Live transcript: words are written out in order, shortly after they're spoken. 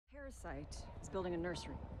parasite is building a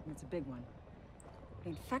nursery, and it's a big one. The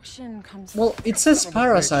infection comes. Well, it says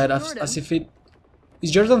parasite as if it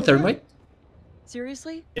is Jordan Thermite.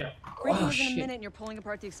 Seriously? Yeah. Breaking Oh, is in a shit. minute and you're pulling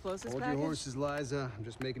apart the explosives Hold package? your horses, Liza. I'm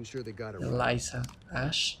just making sure they got it right. Liza.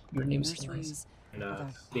 Ash, your name's Liza. Nurseries And, are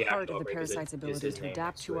the the heart actual of the outbreak is parasite's ability his to name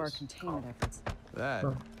adapt next to to our his- containment efforts. That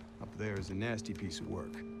Oh. up there is a nasty piece of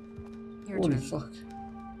work. Your Holy turn. fuck.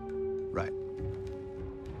 Right.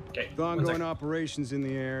 Okay. With one ongoing second. operations in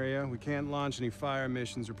the area, we can't launch any fire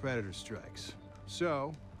missions or predator strikes.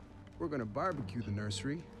 So, we're gonna barbecue the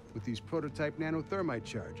nursery with these prototype nano thermite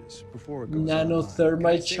charges before it goes Nano online.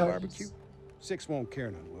 thermite Can I say charges? barbecue? Six won't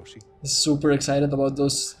care none, will she? Super excited about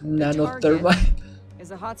those nano target thermite.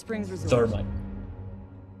 is a hot springs resort. Thermite.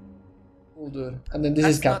 Oh, dude. And then this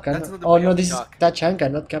That's is not- Capcan. that's not the Oh way no, of this is shock.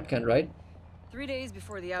 Tachanka, not Capcan, right? 3 days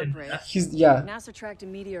before the outbreak, He's yeah. NASA tracked a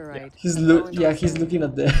meteorite. He's that fell into he's the looking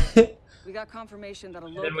at the We got confirmation that a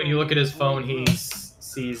And local then when you look at his phone, group he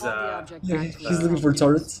sees called the object yeah, back to he's the looking for Soviets.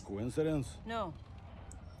 turrets. Coincidence? No,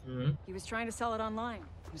 Mhm. he was trying to sell it online.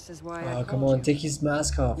 This is why I Oh, called come on, you. take his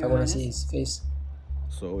mask off. Your I wanna Highness? see his face.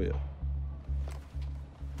 So yeah.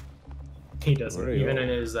 He doesn't. Where are you? Even in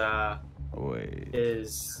Wait.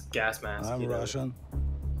 his gas mask. I'm he doesn't. Russian,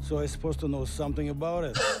 so I'm supposed to know something about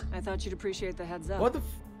it. I thought you'd appreciate the heads up. What the f-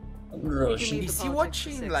 You can Russian. leave Is the he politics for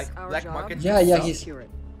watching, 6. like, Our Black job Market? Yeah, yeah, is to he's- secure it.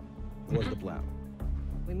 What's the plan?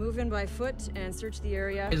 We move in by foot and search the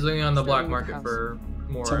area. He's looking on the black starting with market house. for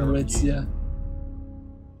more Turrets, LMG. yeah.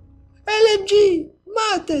 LMG!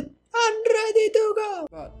 Mounted! I'm ready to go!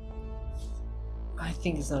 But I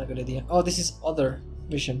think it's not a good idea. Oh, this is other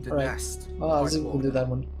mission. The Alright. nest. Oh, I was going to do that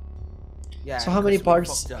one. Yeah. So how many because we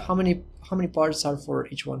parts? fucked up. How many parts are for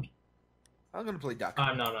each one? I'm gonna play Duck.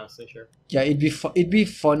 I'm not honestly sure. Yeah, it'd be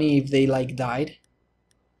funny if they like died.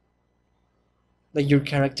 Like your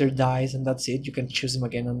character dies and that's it. You can choose him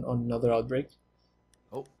again on another outbreak.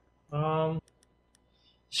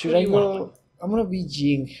 Should Who do I you go? want? I'm gonna be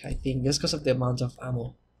Jing, I think, just because of the amount of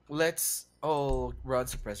ammo. Let's all run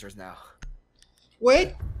suppressors now.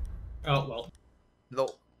 Wait, Oh well, No.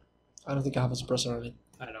 I don't think I have a suppressor on it.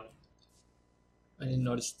 I don't. I didn't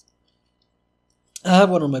notice. I have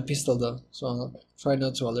one on my pistol though, so I'll try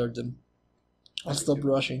not to alert them. I'll stop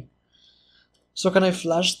rushing. So can I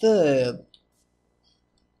flash the?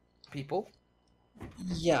 People?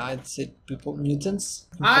 Yeah, it's it. People, mutants.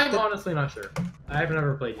 I'm Infected? honestly not sure. I've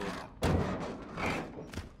never played it.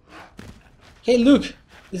 Hey, look!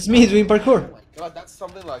 It's me doing parkour. Oh my god, that's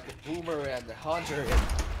something like a boomer and a hunter and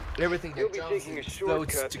everything that jumps and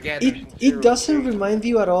floats together. It doesn't remind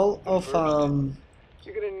you at all of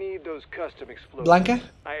You're gonna need those custom explosives. Blanca?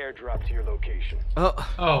 I airdrop to your location.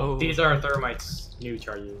 Oh, these are Thermite's new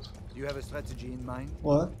charges. Do you have a strategy in mind?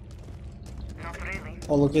 What?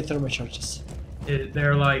 Oh, look at thermal charges.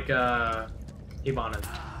 They're like Ibanas.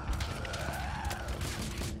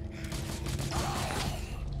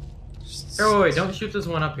 Oh wait, don't shoot this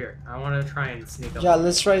one up here. I want to try and sneak up. Yeah,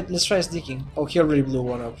 let's try sneaking. Oh, he already blew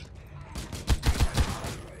one up.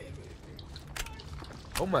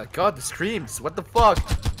 Oh my god, the screams! What the fuck?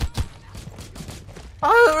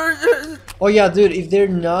 Oh yeah, dude, if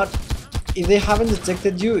they haven't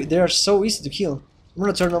detected you, they are so easy to kill. I'm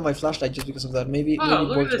gonna turn on my flashlight just because of that. Maybe Oh, maybe it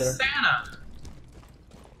look at works this better. Santa!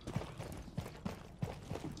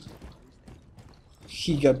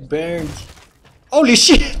 He got burned. Holy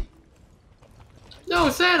shit! No,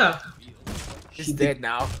 Santa! He's dead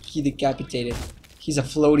now. He decapitated. He's a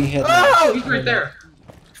floating head. Oh, he's right there.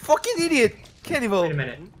 Fucking idiot! Cannibal! Wait a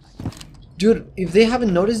minute. Dude, if they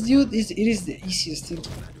haven't noticed you, it is the easiest thing.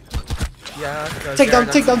 Yeah, because Take they are down,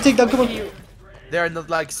 not- take down, come on. They are not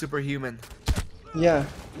like superhuman. Yeah.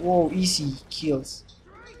 Whoa, easy kills.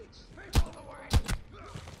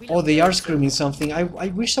 Oh, they are screaming something. I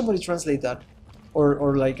wish somebody translate that,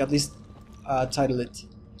 or like at least title it.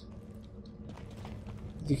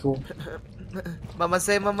 Be cool. Mama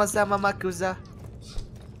say, mama sa, mama kuza.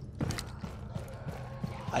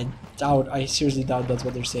 I seriously doubt that's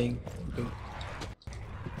what they're saying. Okay.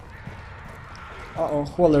 Uh-oh,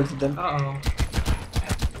 who alerted them? Uh-oh.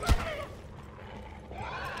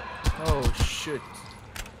 Oh shit.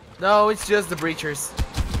 No, it's just the breachers.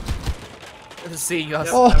 Seeing us.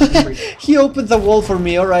 Oh, he opened the wall for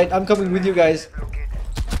me. Alright, I'm coming with you guys.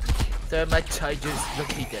 Thermite charges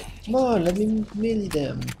located. Come on, let me melee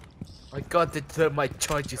them. I got the thermite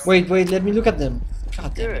charges. Wait, let me look at them.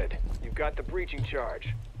 God damn it. Good. You've got the breaching charge.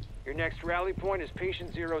 Your next rally point is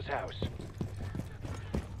Patient Zero's house.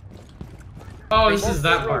 Oh, this is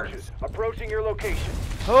that part. Roaches approaching your location.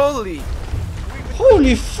 Holy!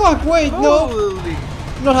 Holy fuck, wait, no! Holy!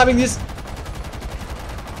 I'm not having this.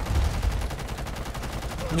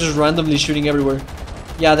 I'm just randomly shooting everywhere.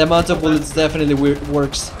 Yeah, the amount of bullets definitely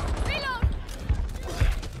works.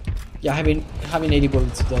 Yeah, having 80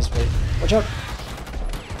 bullets does work. Watch out!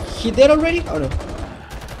 He dead already? Oh no.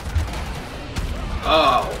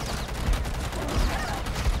 Oh.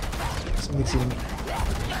 Something's hitting me.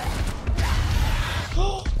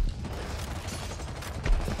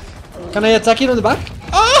 Can I attack it on the back?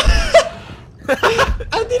 Oh!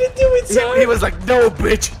 I didn't do it, sorry. He was like, no,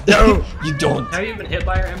 bitch, no. You don't. Have you been hit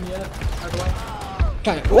by your M yet, by the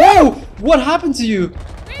way? Whoa! What happened to you?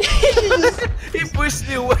 He pushed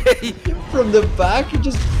me away. From the back, you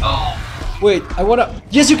just... Oh. Wait, I wanna...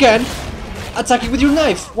 Yes, you can! Attack it with your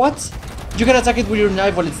knife! What? You can attack it with your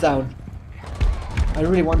knife while it's down. I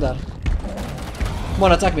really want that. Come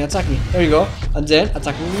on, attack me, attack me. There you go. And then,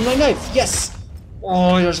 attack me with my knife. Yes!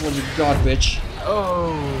 Oh, here's what you got, bitch.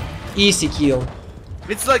 Oh. Easy kill.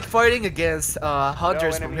 It's like fighting against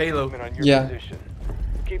hunters from Halo. Yeah.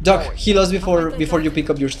 Doc, heal us before you pick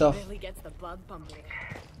up your stuff. Really gets the blood pumping.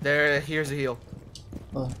 There, here's a heal.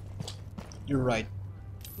 Oh. You're right.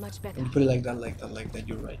 Much better. When you put it like that,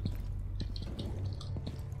 you're right.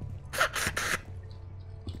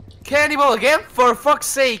 Cannibal again? For fuck's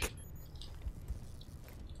sake!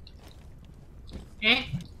 Eh?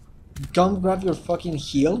 Come grab your fucking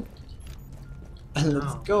heal. And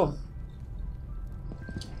let's go.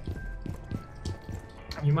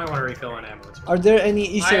 You might want to refill on ammo. Are there any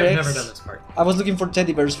Easter I have eggs? never done this part. I was looking for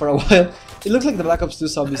teddy bears for a while. It looks like the Black Ops 2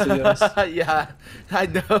 zombies, to be honest. Yeah, I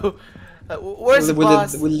know. Where's the with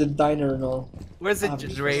boss? with the diner and all. Where's the Ah,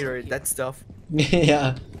 generator? That stuff.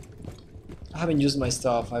 Yeah. I haven't used my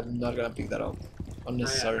stuff. I'm not gonna pick that up. Oh, yeah, I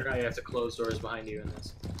Unnecessary. forgot you have to close doors behind you in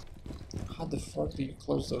this. How the fuck do you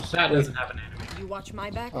close those? That Wait. doesn't have an enemy. You watch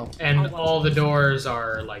my back. Oh. And I'll watch all the yours. doors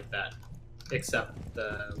are like that. Except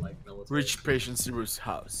the, like, military. Rich Patient Zero's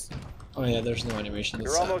house. Oh yeah, there's no animation.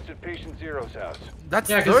 You're almost at Patient Zero's house. That's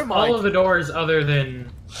Yeah, because thermite. all of the doors other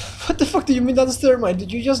than... What the fuck do you mean that's thermite?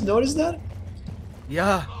 Did you just notice that?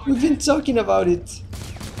 Yeah. We've been talking about it.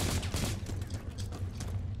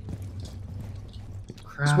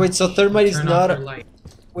 Crap. Wait, so thermite is Turn not... off your light.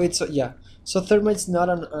 Wait, so yeah. So thermite's not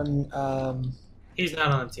on He's not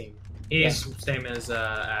on the team. He's same as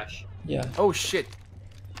Ash. yeah. Oh shit.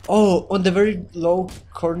 Oh, on the very low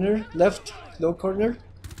corner, left, low corner,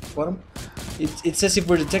 bottom. It says if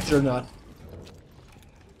we're detected or not.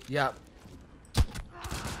 Yeah.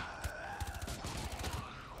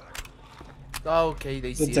 Okay,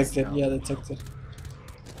 they see us Detected, now. yeah, detected.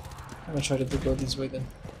 I'm gonna try to go this way then.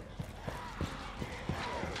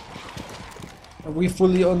 Are we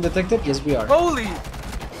fully undetected? Yes, we are. Holy!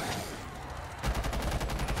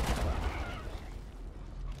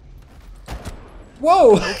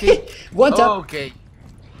 Whoa! Okay. What up? Okay.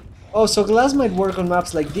 Oh, so glass might work on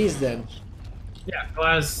maps like this then. Yeah,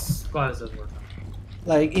 glass does work.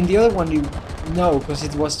 Like in the other one, you no, because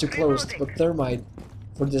it was too close. But thermite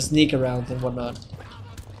for the sneak around and whatnot.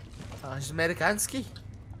 Amerikanski?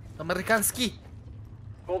 Amerikanski?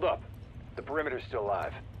 Hold up. The perimeter's still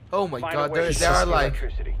alive. Oh my Find a god, way to there are cut the like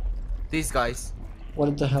electricity. these guys.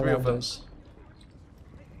 What the hell Three are of them. those?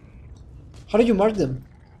 How do you mark them?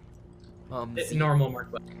 It's normal mark.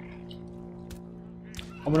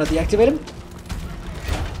 I'm gonna deactivate them.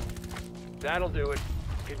 That'll do it.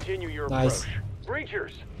 Continue your Nice. approach.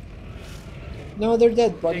 Breachers! No, they're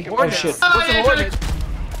dead, buddy. Take a Oh hornet. shit. What's a hornet?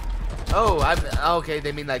 Oh, okay,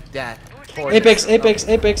 they mean like that. Hornet. Apex, Apex,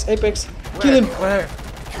 Apex, Apex. Kill him. Where?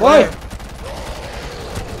 Why?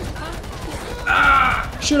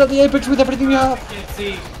 Shoot at the Apex with everything you have. Can't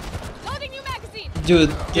see. Loading new magazine. Dude,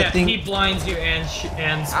 the Yeah, thing. he blinds you and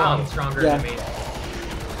spawns Ow. stronger Yeah. enemies.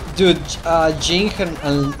 Dude, Jink and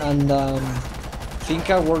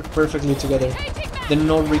Finka work perfectly together. The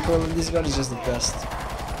no recoil on this gun is just the best.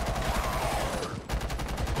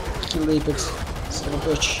 Kill the Apex. Son of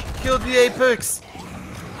a bitch. Kill the Apex!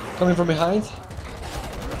 Coming from behind.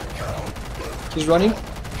 He's running.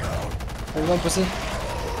 Hang on, pussy.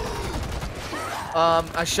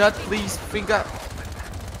 A shot, please, finger.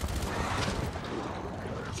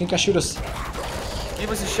 Finka, shoot us.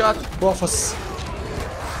 Give us a shot. Both of us.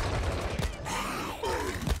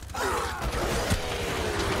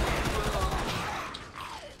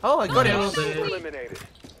 Oh, I got Nailed it. it. Eliminated.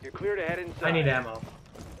 You're clear to head inside. I need ammo.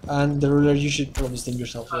 And the ruler, you should probably sting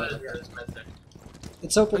yourself. Oh, Yeah. there's med there.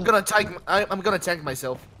 It's open. I'm gonna tank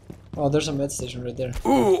myself. Oh, there's a med station right there.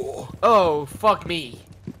 Ooh. Oh, fuck me.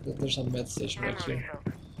 There's a med station right here.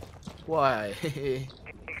 Why?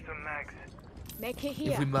 Make it If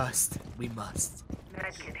here. we must, we must.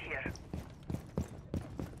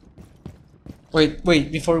 Wait,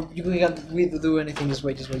 before we do anything, just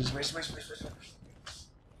wait.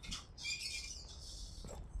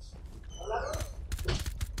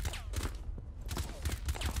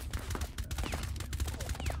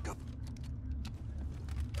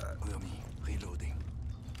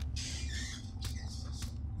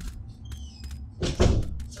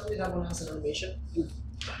 Tell me that one has an animation.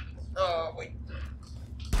 Oh wait.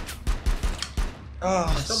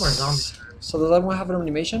 Oh, Somewhere zombies. So does that one have an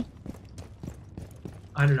animation?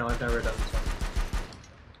 I don't know. I've never done this one.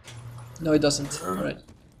 No, it doesn't. Alright.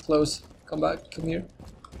 Close. Come back. Come here.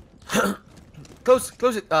 Close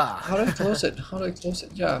it. Ah. How do I close it? How do I close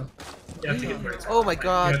it? Yeah. You have to get right. Oh my You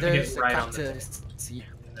god, have to get there's a right on the cactus. See,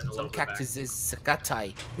 and then a little some bit back. cactuses,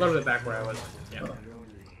 sakatai. A little bit back where I was. Yeah.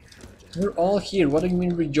 We're all here. What do you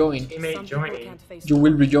mean rejoin? Teammate Some people joining. can't face You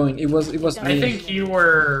will rejoin. It was I me. I think you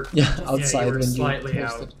were. Yeah, you outside were when you slightly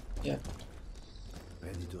posted. out. Yeah.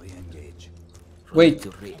 Ready to re-engage. Wait.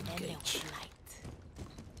 To re-engage.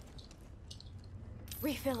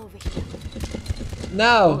 Refill over here.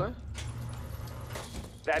 Now.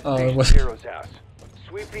 That's Oh, Patient what? Zero's house.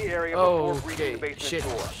 Sweep the area Oh, before reaching okay. the basement Shit.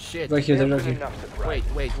 door. Shit. Right here. They're There's right been here. enough surprise.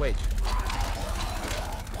 Wait.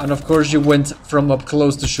 And of course you went from up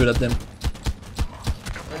close to shoot at them.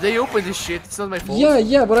 They opened this shit. It's not my fault.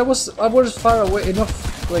 Yeah, but I was far away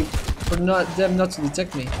enough, like, for them not to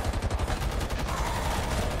detect me.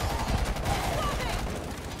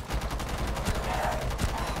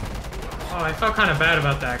 Oh, I felt kind of bad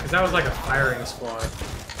about that because that was like a firing squad.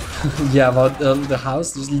 Yeah, about the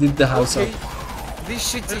house. Just leave the house Okay. up. This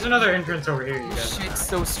shit's There's another entrance over here. You This guys. shit's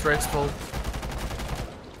so stressful.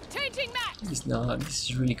 It's not. This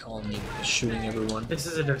is really calming. Shooting everyone. This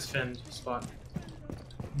is a defend spot.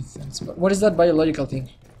 But what is that biological thing?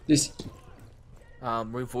 This.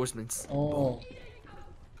 Reinforcements. Oh,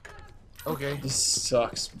 Okay. this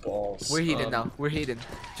sucks balls. We're hidden now. We're hidden.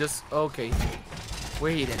 Just okay.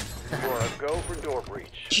 We're hidden. You are a go for door breach.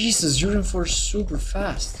 Jesus, you reinforce super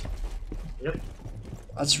fast. Yep.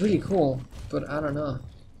 That's really cool, but I don't know.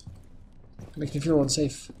 Makes me feel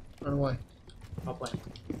unsafe. I don't know why. I'll play.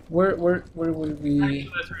 Where would we?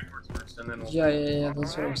 Let's reinforce first, and then we'll. Yeah.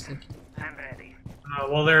 That's what I was thinking.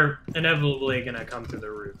 Well, they're inevitably gonna come through the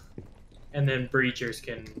roof, and then breachers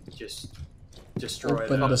can just destroy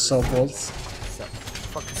Open them. the sub bolts. So,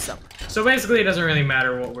 fuck us up. So basically, it doesn't really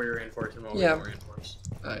matter what we reinforce and what we Yeah. don't reinforce.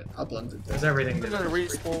 Alright, I'll blend it. There's everything. We're that-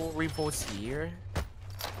 gonna reinforce here.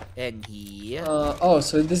 And here. Oh,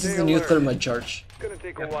 so this is Stay the new alert. thermite charge. It's gonna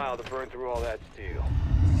take a while to burn through all that steel.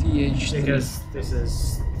 TH3. Because this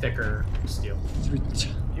is thicker steel.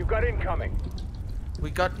 You've got incoming. We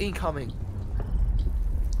got incoming.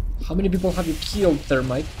 How many people have you killed,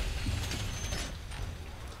 thermite?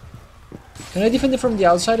 Can I defend it from the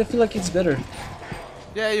outside? I feel like it's better.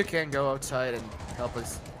 Yeah, you can go outside and help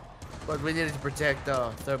us. But we need to protect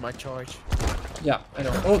the thermite charge. Yeah, I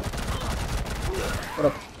know. Oh! What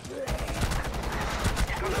up?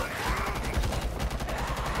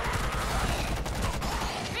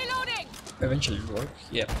 Eventually work.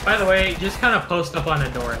 Yeah. By the way, just kind of post up on a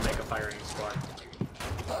door and make a firing squad.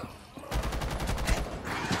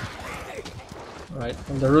 Alright,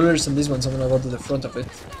 from the rulers and these ones, I'm gonna go to the front of it.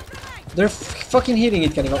 They're fucking hitting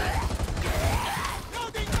it, Cannibal.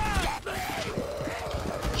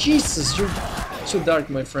 Jesus, you're too dark,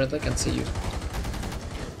 my friend. I can't see you.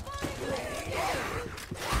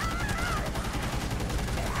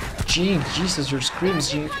 Gene, Jesus, your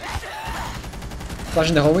screams, Gene. Flash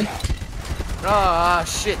in the hallway. Ah,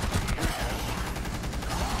 shit.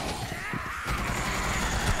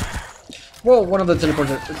 Whoa, one of the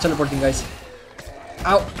teleporting guys.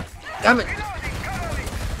 Ow! Damn it!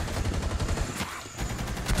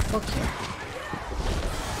 Fuck you.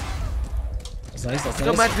 That's nice, that's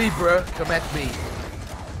Come nice. at me, bro. Come at me.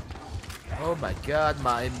 Oh my god,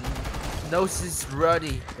 my nose is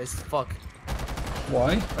runny as fuck.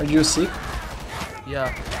 Why? Are you sick?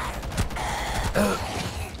 Yeah.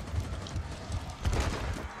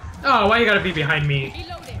 Oh, why you gotta be behind me?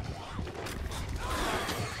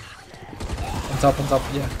 On top,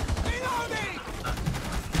 yeah.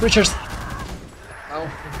 Breachers! Ow.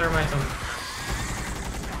 Thermite on.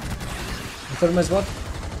 The thermite what?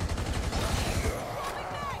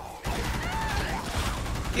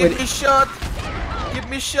 Give me shot. Give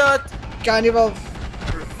me shot. Cannibal!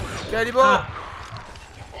 Cannibal. Ah,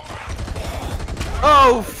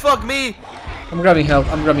 Oh, fuck me. I'm grabbing health,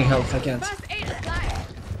 I can't.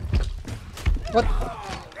 What?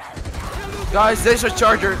 Guys, there's a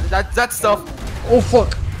charger. That stuff. Oh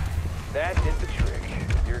fuck! That is the trick.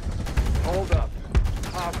 You're... Hold up.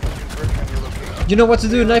 Hostile conversion on your location. You know what to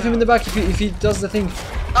do, knife him in the back if he does the thing.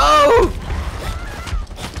 Oh!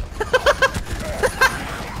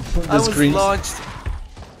 I was screams. launched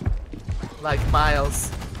like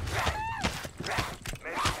miles.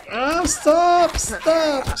 Ah, stop!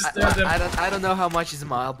 I don't know how much is a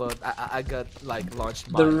mile, but I got like launched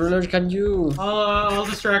The miles. ruler, can you? I'll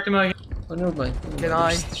distract him out here. Oh, never mind. Can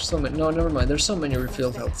I? There's so many. No, never mind. There's so many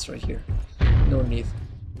refill healths right here. No need.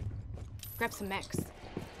 Grab some mechs.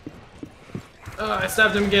 Oh, I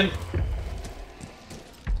stabbed him again.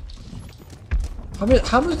 How many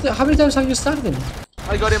times have you stabbed him?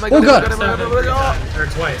 I got him, I Oh, got him, God. I got him, I got him, Or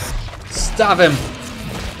twice. Stab him!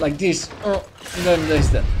 Like this. Oh, and then there's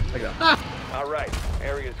that. Like that. All right,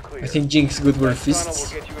 area's clear. I think Jinx good were That tunnel will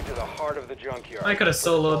fists. get you into the heart of the junkyard. I could have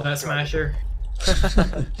soloed that smasher.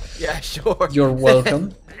 Yeah, sure. You're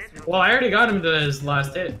welcome. Well, I already got him to his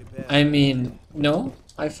last hit. I mean, no.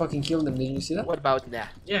 I fucking killed him. Didn't you see that? What about nah?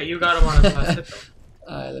 Yeah, you got him on his last hit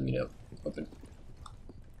though. Let me know. Open.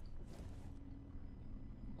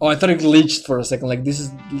 Oh, I thought it glitched for a second. Like this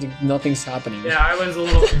is like, nothing's happening. Yeah, I was a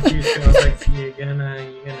little confused. I was like, you gonna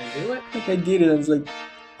do it? Like I did it. I was like,